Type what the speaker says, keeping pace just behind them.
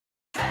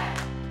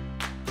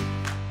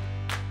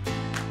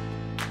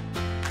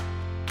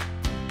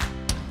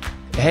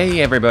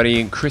Hey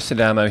everybody, Chris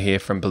Adamo here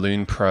from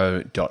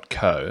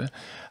Balloonpro.co.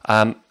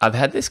 I've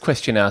had this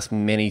question asked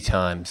many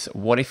times.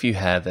 What if you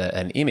have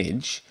an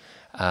image?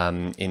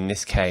 In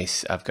this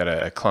case, I've got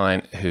a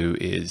client who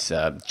is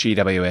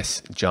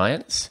GWS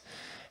Giants,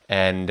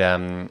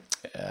 and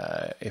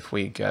if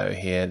we go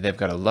here, they've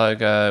got a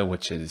logo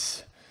which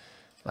is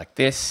like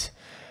this.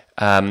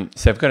 So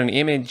I've got an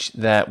image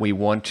that we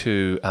want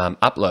to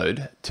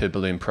upload to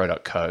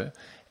Balloonpro.co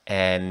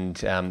and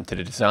to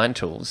the design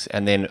tools,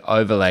 and then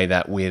overlay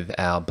that with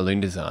our balloon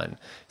design.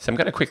 So I'm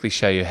going to quickly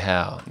show you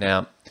how.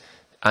 Now,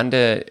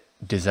 under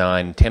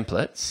design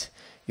templates,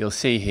 you'll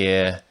see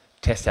here,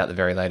 test out the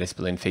very latest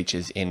balloon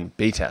features in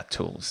beta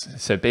tools.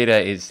 So beta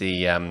is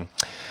the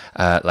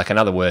like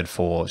another word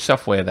for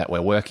software that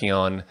we're working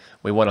on.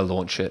 We want to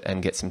launch it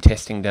and get some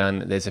testing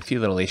done. There's a few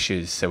little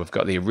issues. So we've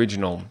got the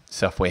original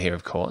software here,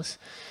 of course,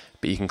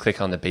 but you can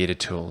click on the beta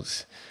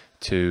tools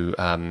to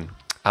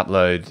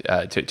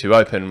upload, to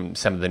open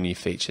some of the new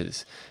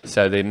features.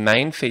 So the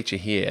main feature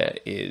here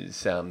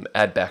is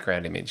add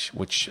background image,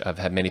 which I've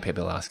had many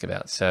people ask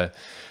about. So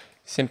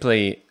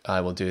simply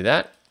I will do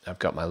that. I've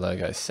got my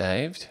logo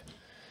saved,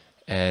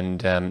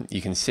 and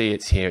you can see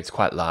it's here. It's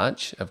quite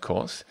large, of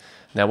course.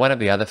 Now, one of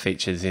the other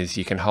features is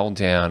you can hold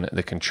down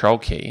the control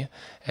key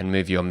and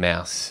move your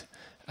mouse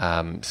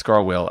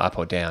scroll wheel up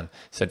or down.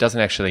 So it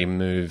doesn't actually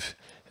move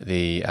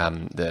the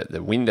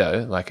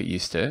window like it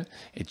used to.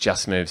 It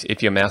just moves.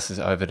 If your mouse is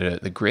over to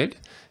the grid,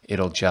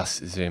 it'll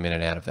just zoom in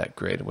and out of that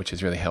grid, which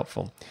is really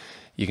helpful.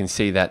 You can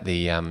see that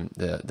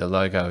the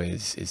logo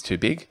is too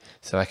big,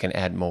 so I can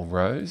add more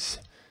rows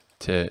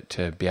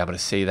to be able to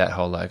see that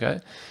whole logo.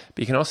 But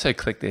you can also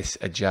click this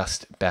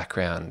adjust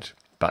background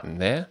button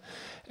there,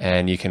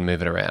 and you can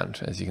move it around,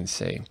 as you can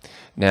see.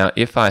 Now,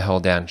 if I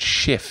hold down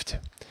Shift,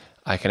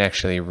 I can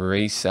actually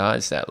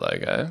resize that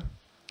logo,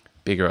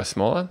 bigger or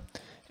smaller,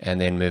 and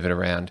then move it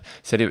around.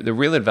 So the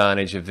real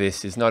advantage of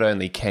this is not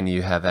only can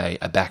you have a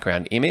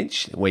background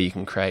image where you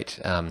can create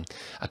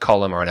a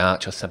column or an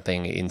arch or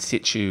something in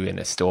situ in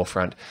a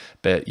storefront,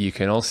 but you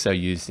can also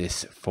use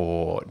this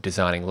for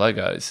designing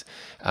logos.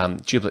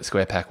 Duplicate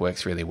Square Pack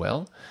works really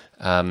well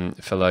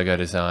for logo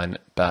design,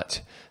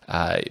 but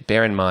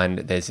bear in mind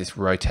there's this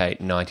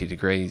rotate 90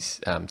 degrees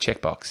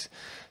checkbox.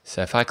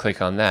 So if I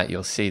click on that,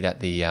 you'll see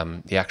that the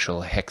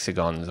actual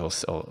hexagons or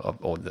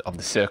of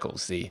the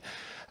circles, the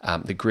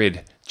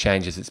grid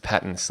changes its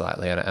pattern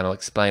slightly, and I'll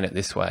explain it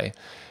this way.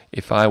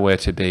 If I were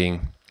to be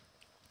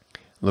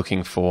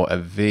looking for a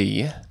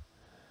V,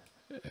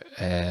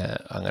 I'm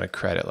going to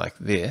create it like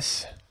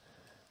this,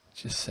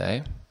 just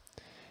say,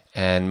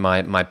 and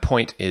my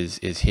point is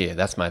here.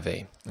 That's my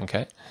V.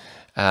 Okay.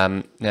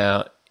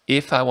 Now,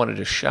 if I wanted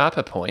a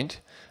sharper point,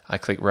 I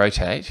click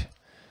rotate,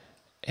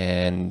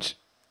 and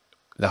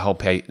the whole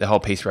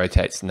piece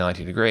rotates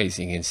 90 degrees.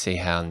 You can see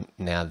how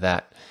now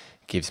that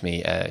gives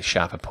me a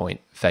sharper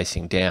point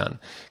facing down,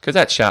 because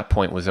that sharp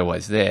point was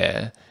always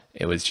there.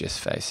 It was just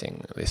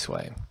facing this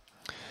way,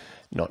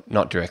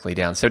 not directly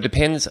down. So it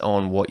depends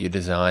on what you're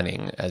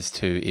designing as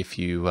to if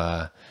you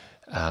want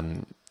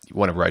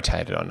to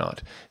rotate it or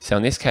not. So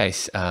in this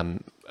case,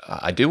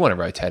 I do want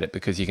to rotate it,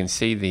 because you can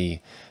see the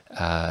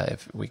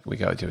if we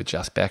go to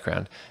adjust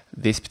background,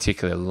 this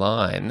particular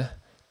line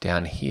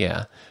down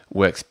here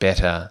works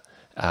better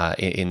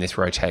in this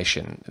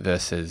rotation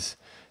versus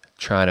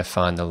trying to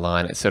find the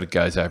line. It sort of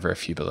goes over a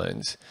few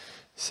balloons.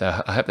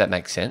 So I hope that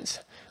makes sense.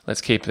 Let's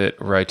keep it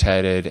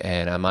rotated,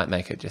 and I might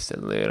make it just a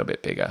little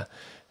bit bigger.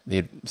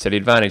 So the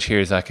advantage here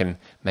is I can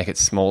make it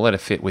smaller to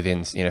fit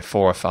within 4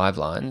 or 5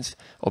 lines,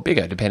 or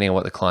bigger depending on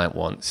what the client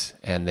wants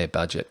and their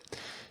budget.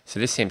 So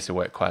this seems to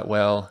work quite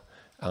well.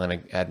 I'm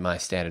going to add my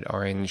standard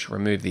orange,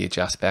 remove the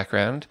adjust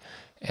background,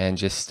 and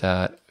just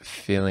start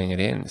filling it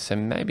in. So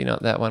maybe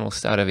not that one. We'll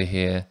start over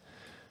here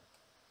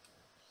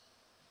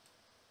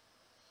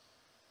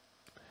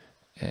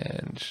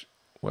and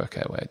work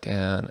our way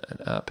down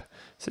and up.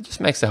 So it just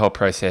makes the whole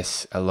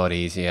process a lot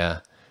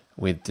easier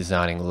with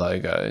designing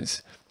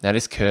logos. Now,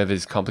 this curve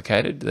is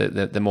complicated.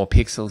 The more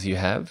pixels you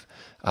have,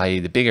 i.e.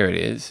 the bigger it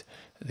is,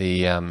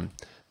 the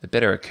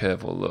better a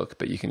curve will look,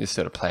 but you can just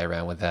sort of play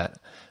around with that.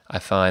 I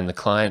find the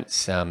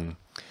clients are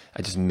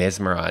just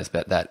mesmerized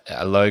that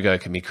a logo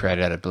can be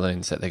created out of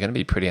balloons, that they're going to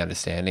be pretty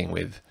understanding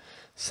with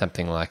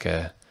something like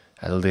a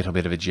little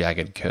bit of a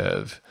jagged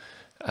curve.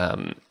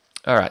 All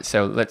right,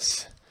 so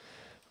let's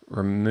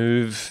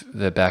remove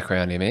the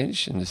background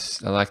image, and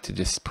I like to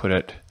just put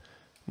it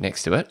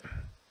next to it,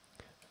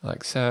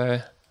 like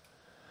so.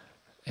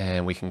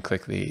 And we can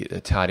click the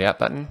tidy up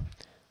button.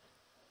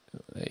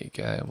 There you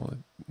go. We'll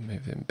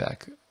move them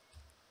back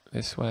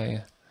this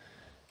way.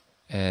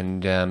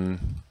 And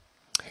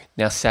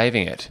now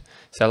saving it.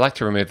 So I like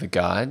to remove the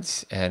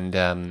guides,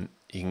 and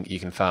you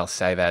can file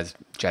save as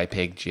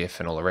JPEG, GIF,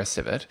 and all the rest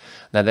of it.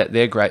 Now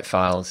they're great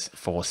files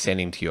for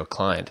sending to your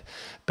client,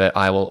 but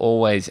I will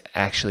always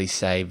actually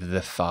save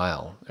the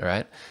file. All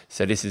right.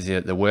 So this is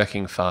the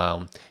working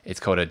file. It's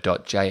called a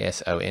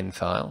 .json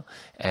file,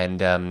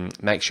 and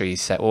make sure you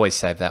always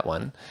save that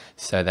one,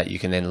 so that you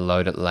can then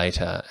load it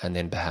later, and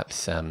then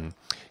perhaps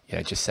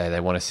just say they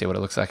want to see what it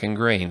looks like in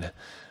green.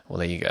 Well,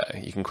 there you go.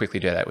 You can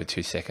quickly do that with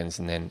 2 seconds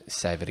and then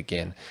save it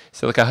again.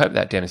 So look, I hope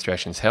that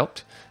demonstration's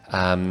helped.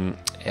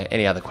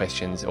 Any other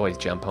questions, always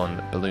jump on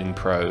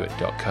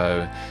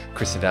balloonpro.co,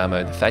 Chris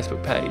Adamo, the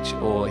Facebook page,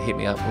 or hit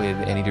me up with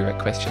any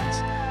direct questions.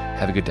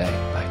 Have a good day.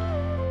 Bye.